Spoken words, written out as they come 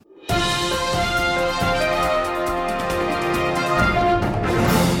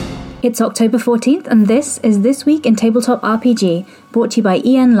It's October 14th, and this is This Week in Tabletop RPG, brought to you by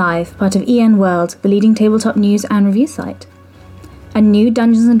EN Live, part of EN World, the leading tabletop news and review site. A new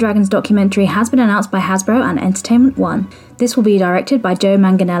Dungeons & Dragons documentary has been announced by Hasbro and Entertainment One. This will be directed by Joe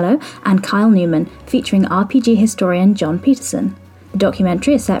Manganiello and Kyle Newman, featuring RPG historian John Peterson. The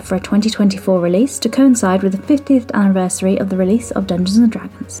documentary is set for a 2024 release to coincide with the 50th anniversary of the release of Dungeons &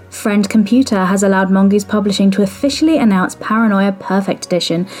 Dragons. Friend Computer has allowed Mongoose Publishing to officially announce Paranoia Perfect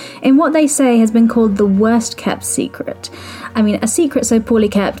Edition in what they say has been called the worst kept secret. I mean, a secret so poorly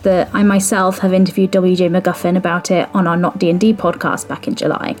kept that I myself have interviewed WJ McGuffin about it on our Not D&D podcast back in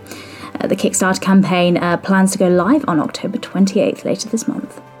July. The Kickstarter campaign plans to go live on October 28th later this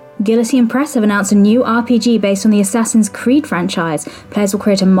month. Guillotine Press have announced a new RPG based on the Assassin's Creed franchise. Players will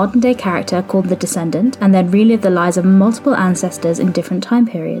create a modern-day character called the Descendant and then relive the lives of multiple ancestors in different time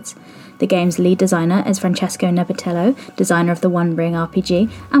periods. The game's lead designer is Francesco Nebatello, designer of the One Ring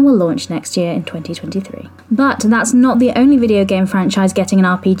RPG, and will launch next year in 2023. But that's not the only video game franchise getting an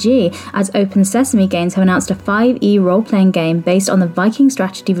RPG, as Open Sesame Games have announced a 5e role-playing game based on the Viking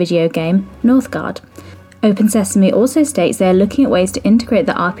strategy video game Northgard. Open Sesame also states they are looking at ways to integrate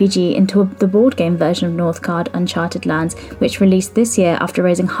the RPG into the board game version of Northgard Uncharted Lands, which released this year after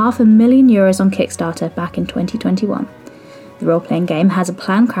raising €500,000 on Kickstarter back in 2021. The role-playing game has a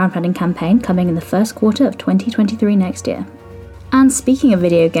planned crowdfunding campaign coming in the first quarter of 2023 next year. And speaking of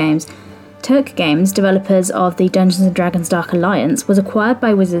video games, Turk Games, developers of the Dungeons & Dragons Dark Alliance, was acquired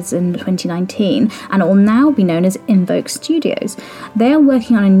by Wizards in 2019 and it will now be known as Invoke Studios. They are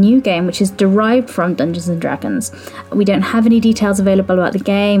working on a new game which is derived from Dungeons & Dragons. We don't have any details available about the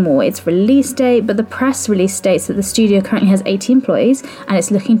game or its release date, but the press release states that the studio currently has 80 employees and it's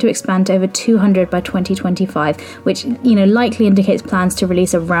looking to expand to over 200 by 2025, which likely indicates plans to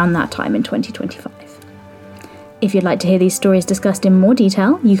release around that time in 2025. If you'd like to hear these stories discussed in more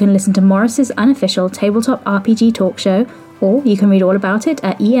detail, you can listen to Morris's unofficial tabletop RPG talk show, or you can read all about it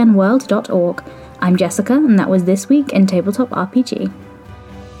at enworld.org. I'm Jessica, and that was This Week in Tabletop RPG.